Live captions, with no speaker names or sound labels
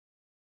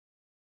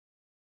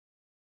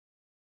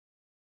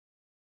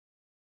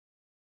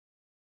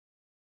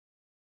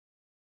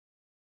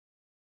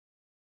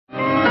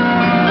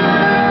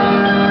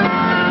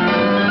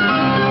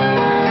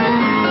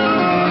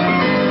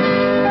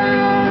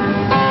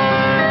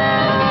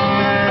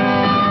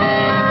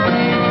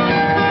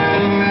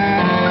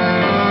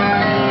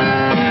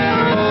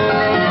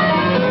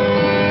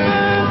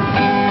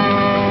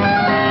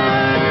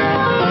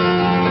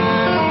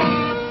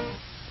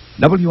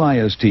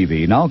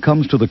WIS-TV now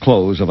comes to the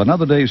close of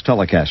another day's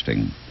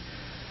telecasting.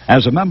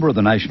 As a member of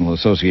the National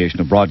Association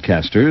of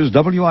Broadcasters,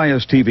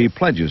 WIS-TV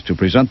pledges to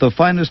present the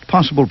finest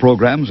possible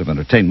programs of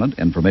entertainment,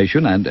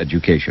 information, and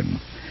education.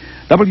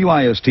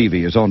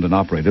 WIS-TV is owned and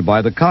operated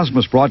by the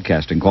Cosmos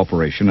Broadcasting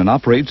Corporation and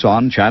operates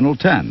on Channel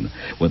 10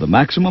 with a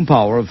maximum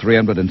power of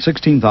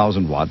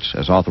 316,000 watts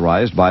as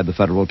authorized by the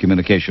Federal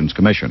Communications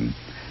Commission.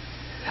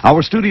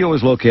 Our studio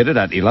is located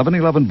at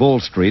 1111 Bull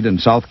Street in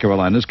South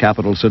Carolina's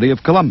capital city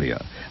of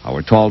Columbia.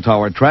 Our tall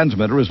tower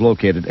transmitter is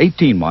located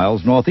 18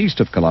 miles northeast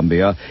of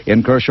Columbia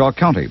in Kershaw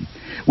County.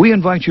 We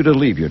invite you to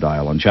leave your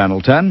dial on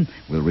Channel 10.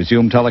 We'll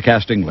resume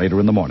telecasting later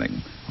in the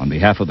morning. On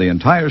behalf of the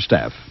entire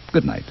staff,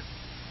 good night.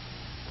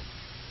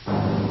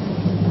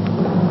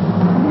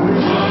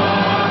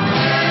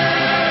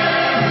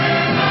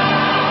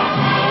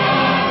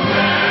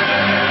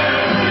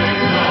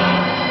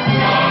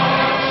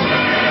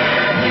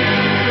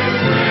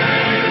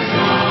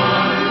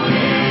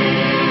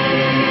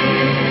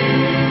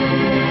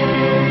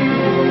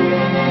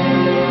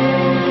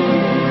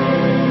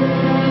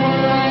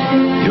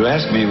 You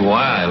ask me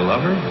why I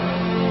love her?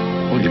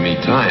 Well, give me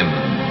time.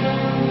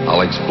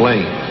 I'll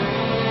explain.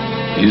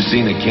 You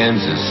seen a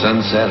Kansas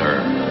sunset or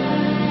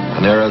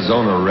an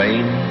Arizona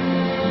rain?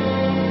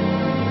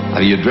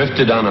 Have you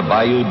drifted on a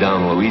bayou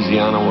down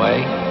Louisiana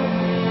way?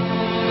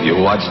 Have you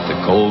watched the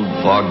cold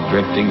fog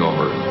drifting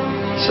over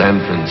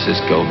San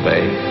Francisco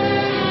Bay?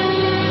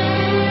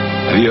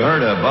 Have you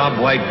heard a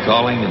Bob White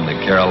calling in the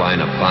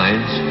Carolina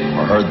pines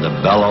or heard the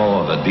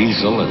bellow of a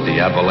diesel at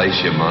the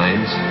Appalachia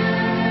mines?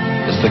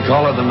 Does the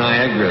call of the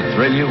Niagara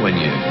thrill you when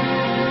you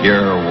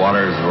hear her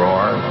waters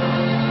roar?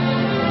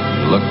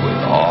 You look with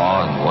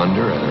awe and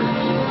wonder at her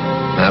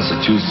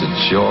Massachusetts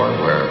shore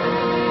where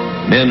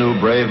men who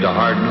braved a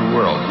hard new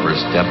world first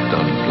stepped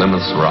on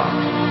Plymouth's rock.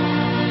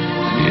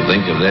 Do you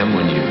think of them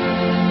when you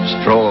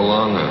stroll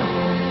along a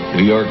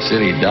New York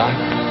City dock?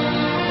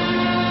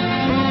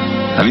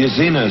 Have you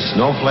seen a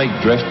snowflake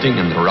drifting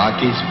in the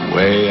Rockies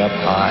way up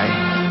high?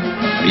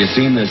 Have you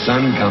seen the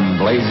sun come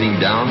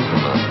blazing down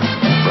from a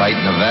bright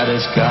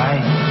Nevada sky?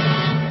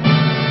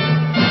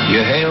 You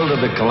hail to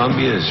the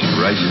Columbia as she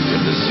rushes to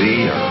the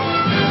sea, or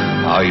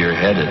how you're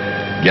headed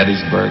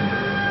Gettysburg,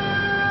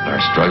 our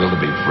struggle to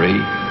be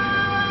free?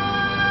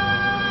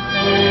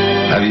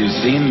 Have you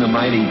seen the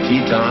mighty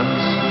Tetons?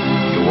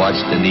 You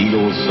watched an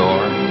eagle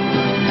soar?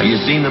 Have you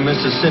seen the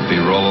Mississippi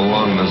roll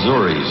along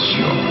Missouri's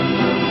shore?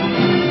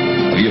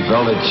 Have you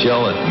felt a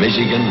chill at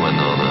Michigan when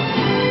on a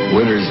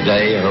winter's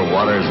day her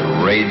waters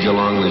rage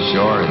along the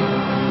shore in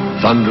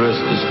thunderous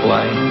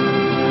display?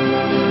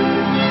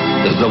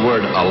 Does the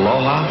word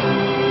aloha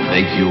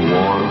make you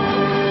warm?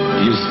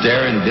 Do you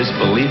stare in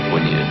disbelief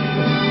when you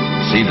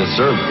see the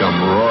surf come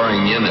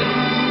roaring in at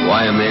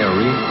Waimea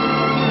Reef?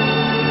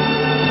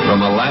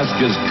 From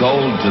Alaska's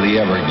cold to the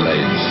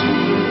Everglades,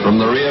 from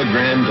the Rio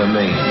Grande to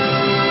Maine,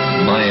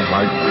 my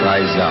heart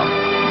cries out,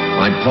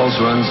 my pulse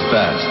runs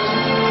fast,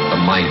 the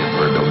might of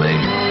her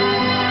domain.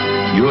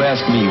 You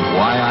ask me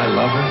why I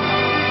love her?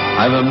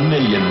 I've a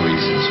million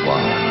reasons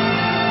why.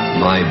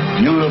 My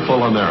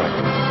beautiful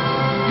America,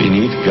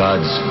 beneath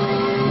God's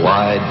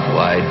wide,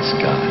 wide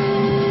sky.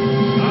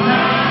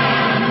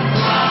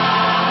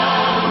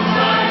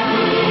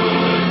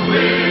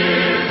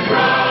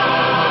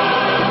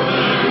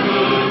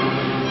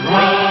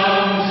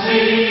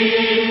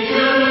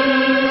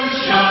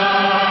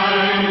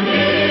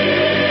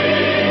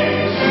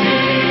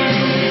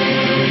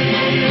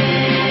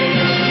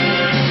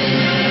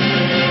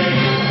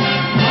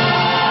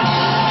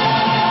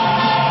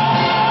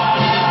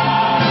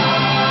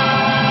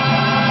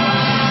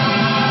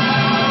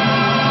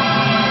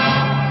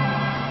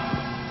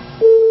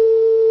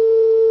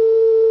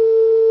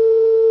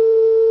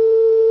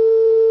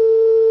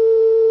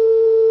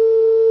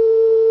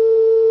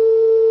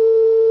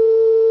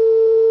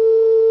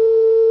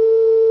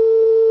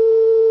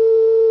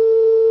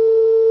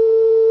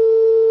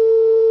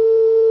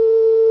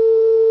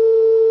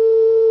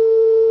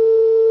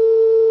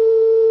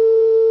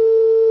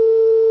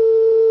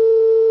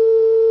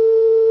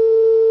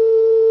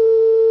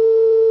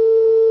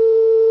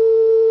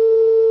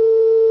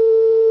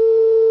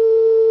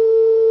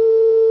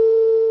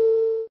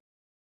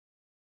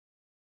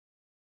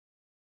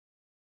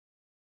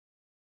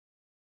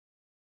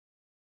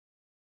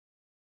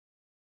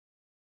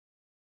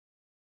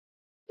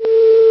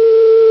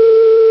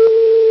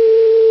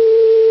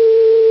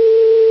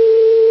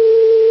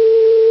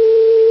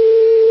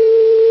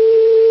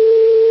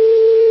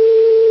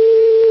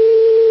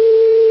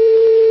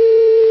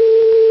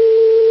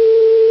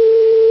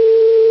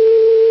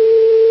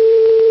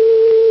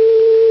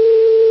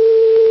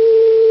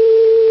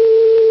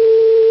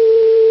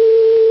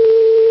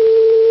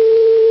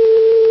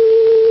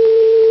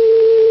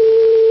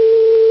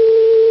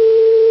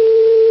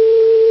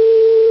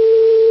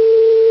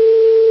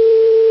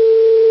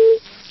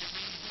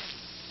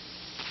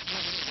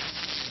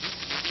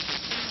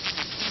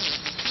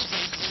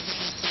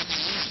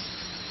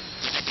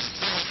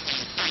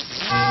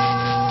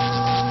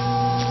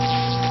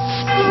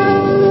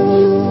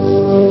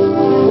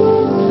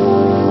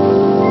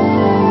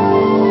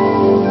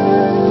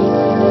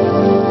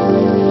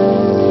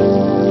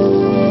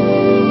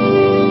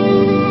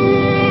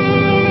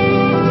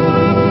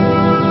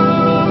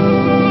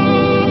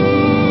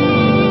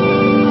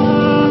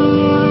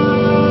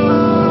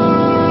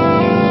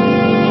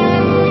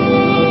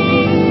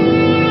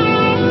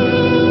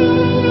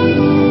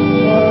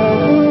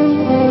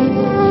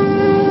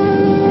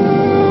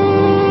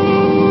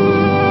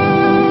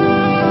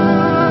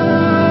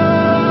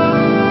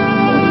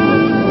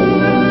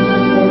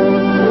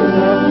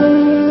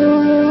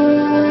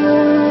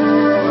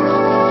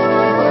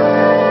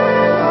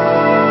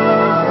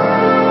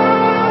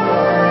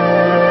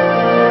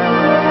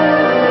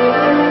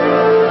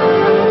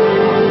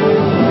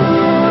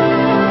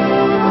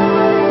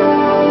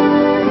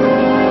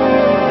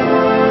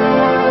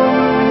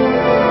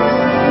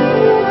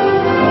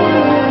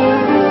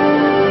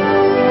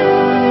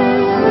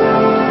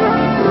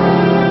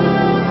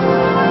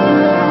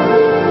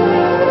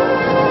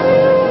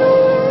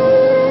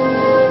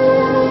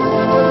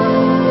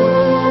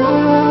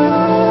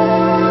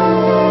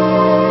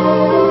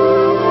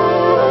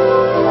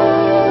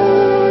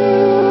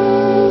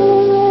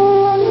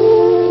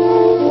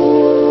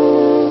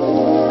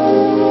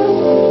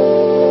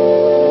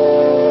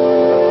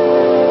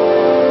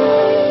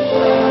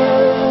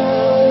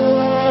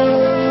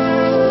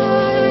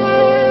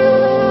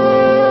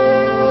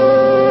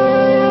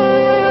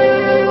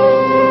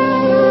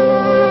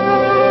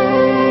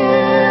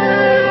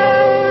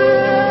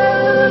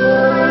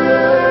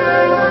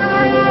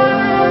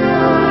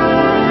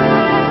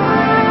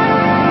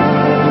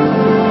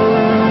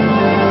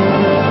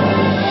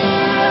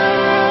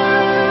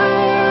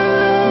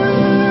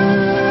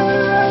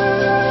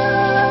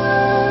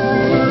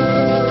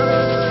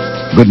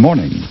 Good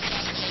morning.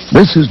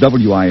 This is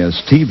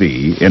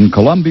WIS-TV in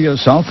Columbia,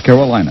 South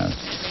Carolina,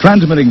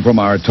 transmitting from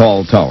our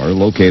tall tower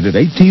located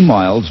 18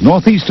 miles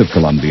northeast of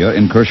Columbia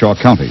in Kershaw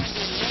County.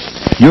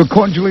 You're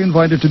cordially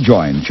invited to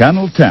join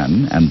Channel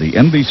 10 and the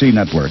NBC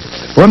network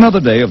for another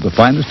day of the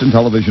finest in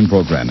television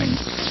programming.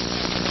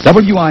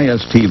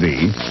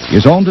 WIS-TV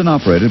is owned and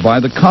operated by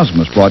the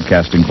Cosmos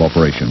Broadcasting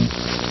Corporation.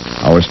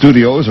 Our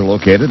studios are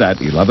located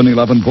at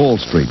 1111 Bull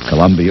Street,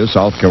 Columbia,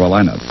 South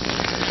Carolina.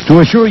 To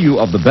assure you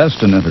of the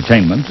best in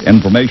entertainment,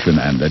 information,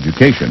 and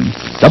education,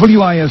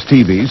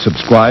 WIS-TV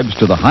subscribes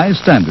to the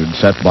highest standards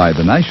set by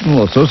the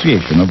National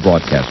Association of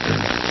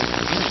Broadcasters.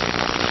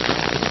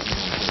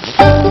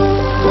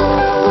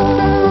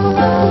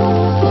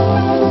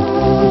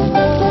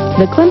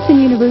 The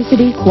Clemson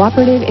University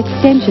Cooperative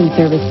Extension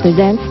Service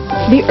presents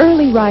The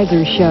Early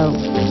Risers Show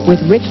with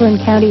Richland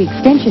County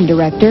Extension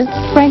Director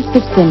Frank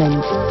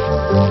Fitzsimmons.